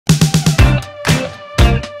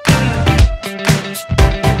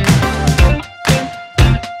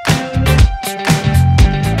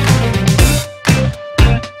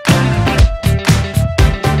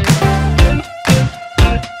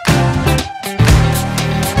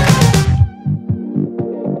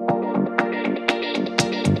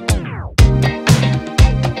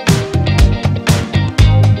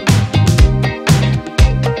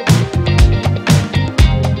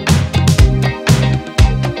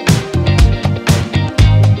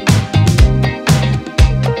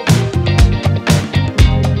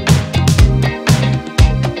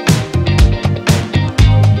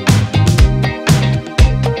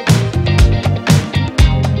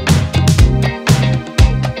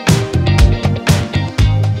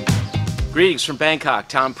Greetings from Bangkok.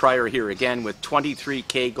 Tom Pryor here again with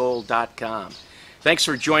 23kgold.com. Thanks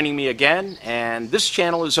for joining me again, and this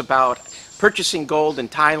channel is about purchasing gold in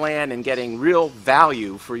Thailand and getting real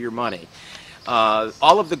value for your money.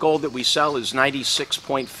 All of the gold that we sell is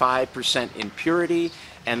 96.5% in purity,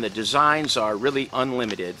 and the designs are really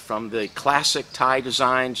unlimited, from the classic Thai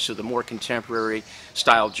designs to the more contemporary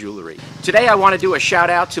style jewelry. Today I want to do a shout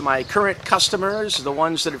out to my current customers, the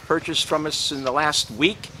ones that have purchased from us in the last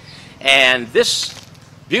week. And this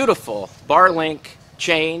beautiful bar link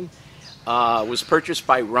chain was purchased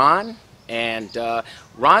by Ron, and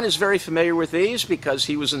Ron is very familiar with these because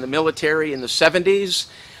he was in the military in the 70s,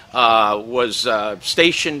 was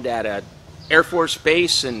stationed at an Air Force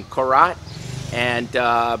base in Korat, and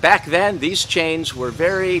back then these chains were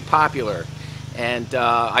very popular. And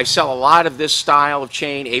I sell a lot of this style of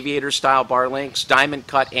chain, Aviator style bar links, diamond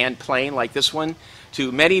cut and plain like this one,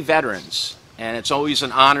 to many veterans. And it's always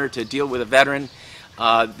an honor to deal with a veteran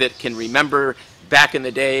that can remember back in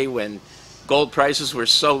the day when gold prices were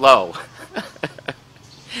so low.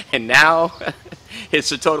 And now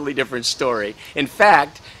it's a totally different story. In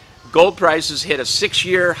fact, gold prices hit a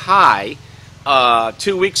 6-year high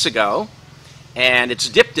 2 weeks ago, and it's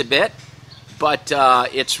dipped a bit, but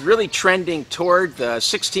it's really trending toward the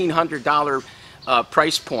 $1,600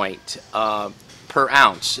 price point per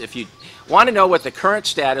ounce. If you want to know what the current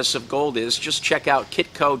status of gold is, just check out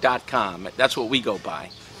kitco.com. That's what we go by.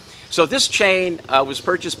 So this chain was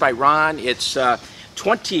purchased by Ron. It's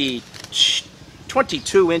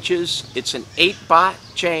 22 inches. It's an 8 baht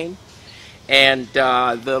chain, and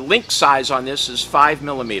the link size on this is 5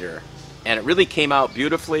 millimeter, and it really came out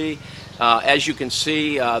beautifully. As you can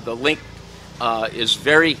see, the link is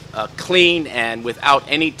very clean and without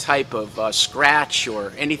any type of scratch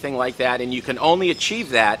or anything like that, and you can only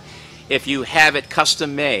achieve that if you have it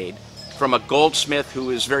custom made from a goldsmith who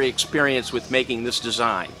is very experienced with making this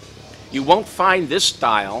design. You won't find this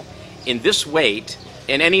style in this weight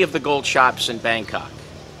in any of the gold shops in Bangkok.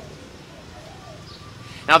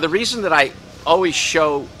 Now, the reason that I always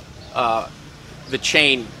show the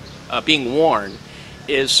chain being worn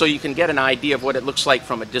is so you can get an idea of what it looks like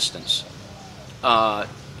from a distance.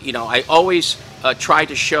 You know, I always try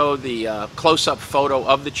to show the close-up photo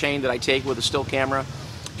of the chain that I take with a still camera,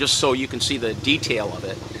 just so you can see the detail of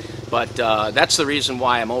it. But that's the reason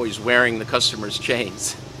why I'm always wearing the customer's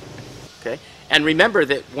chains. Okay, and remember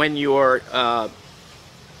that when you're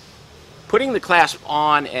putting the clasp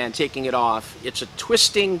on and taking it off, it's a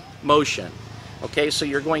twisting motion. Okay, so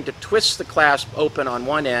you're going to twist the clasp open on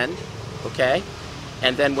one end, okay,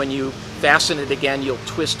 and then when you fasten it again, you'll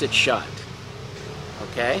twist it shut.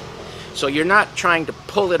 Okay, so you're not trying to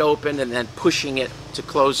pull it open and then pushing it to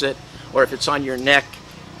close it, or if it's on your neck,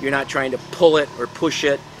 you're not trying to pull it or push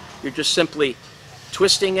it. You're just simply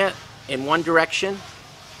twisting it in one direction,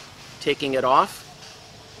 taking it off,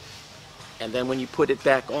 and then when you put it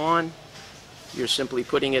back on, you're simply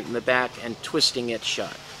putting it in the back and twisting it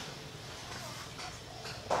shut.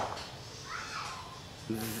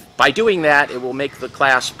 By doing that, it will make the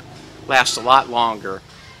clasp last a lot longer.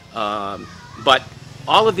 But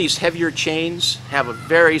all of these heavier chains have a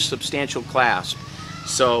very substantial clasp.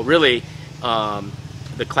 So really,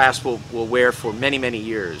 the clasp will wear for many, many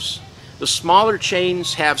years. The smaller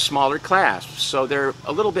chains have smaller clasps, so they're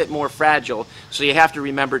a little bit more fragile, so you have to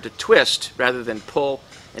remember to twist rather than pull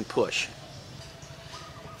and push.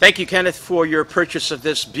 Thank you, Kenneth, for your purchase of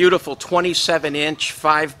this beautiful 27-inch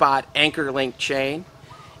 5 baht anchor link chain.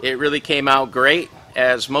 It really came out great,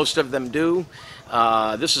 as most of them do.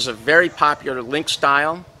 This is a very popular link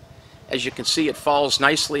style. As you can see, it falls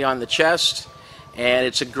nicely on the chest, and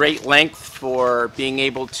it's a great length for being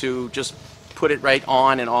able to just put it right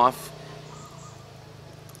on and off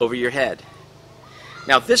over your head.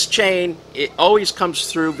 Now, this chain, it always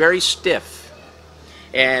comes through very stiff,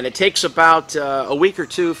 and it takes about a week or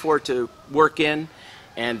two for it to work in,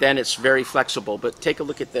 and then it's very flexible. But take a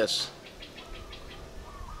look at this.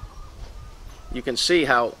 You can see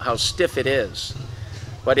how stiff it is.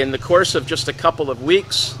 But in the course of just a couple of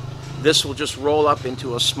weeks, this will just roll up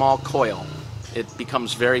into a small coil. It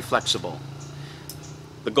becomes very flexible.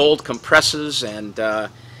 The gold compresses, and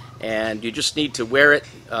you just need to wear it,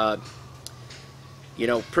 you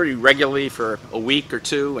know, pretty regularly for a week or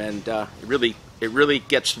two, and it really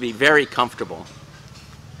gets to be very comfortable.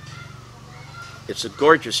 It's a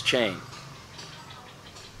gorgeous chain.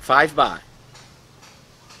 5 baht.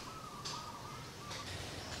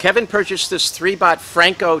 Kevin purchased this 3 baht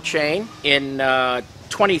Franco chain in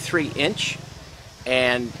 23-inch,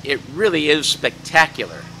 and it really is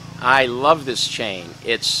spectacular. I love this chain.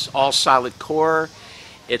 It's all solid core.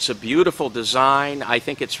 It's a beautiful design. I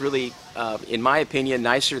think it's really, in my opinion,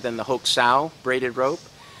 nicer than the Hoke Sao braided rope.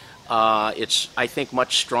 It's, I think,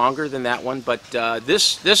 much stronger than that one, but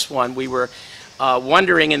this one, we were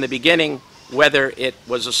wondering in the beginning whether it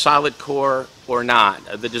was a solid core or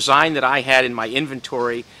not. The design that I had in my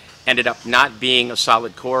inventory ended up not being a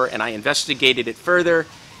solid core, and I investigated it further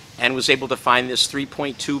and was able to find this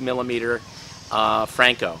 3.2 millimeter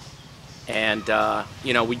Franco. And,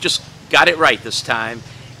 you know, we just got it right this time,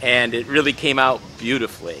 and it really came out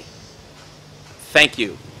beautifully. Thank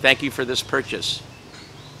you. Thank you for this purchase.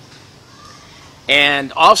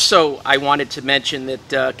 And also, I wanted to mention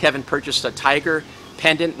that Kevin purchased a Tiger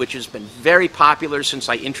pendant, which has been very popular since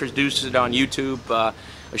I introduced it on YouTube a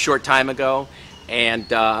short time ago.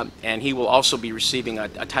 And he will also be receiving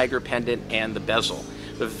a Tiger pendant and the bezel.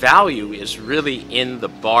 The value is really in the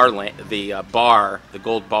the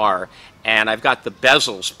gold bar, and I've got the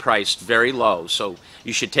bezels priced very low, so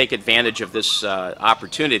you should take advantage of this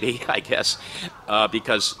opportunity, I guess,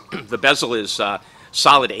 because the bezel is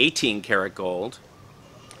solid 18 karat gold.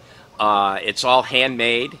 It's all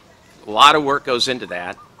handmade. A lot of work goes into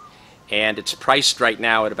that, and it's priced right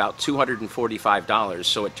now at about $245,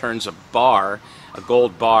 so it turns a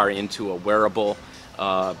gold bar into a wearable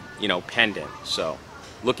you know, pendant. So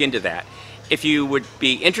look into that. If you would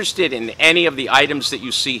be interested in any of the items that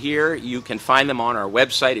you see here, you can find them on our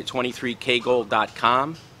website at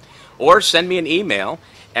 23kgold.com, or send me an email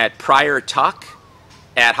at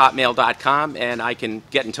pryortuck@hotmail.com, and I can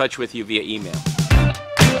get in touch with you via email.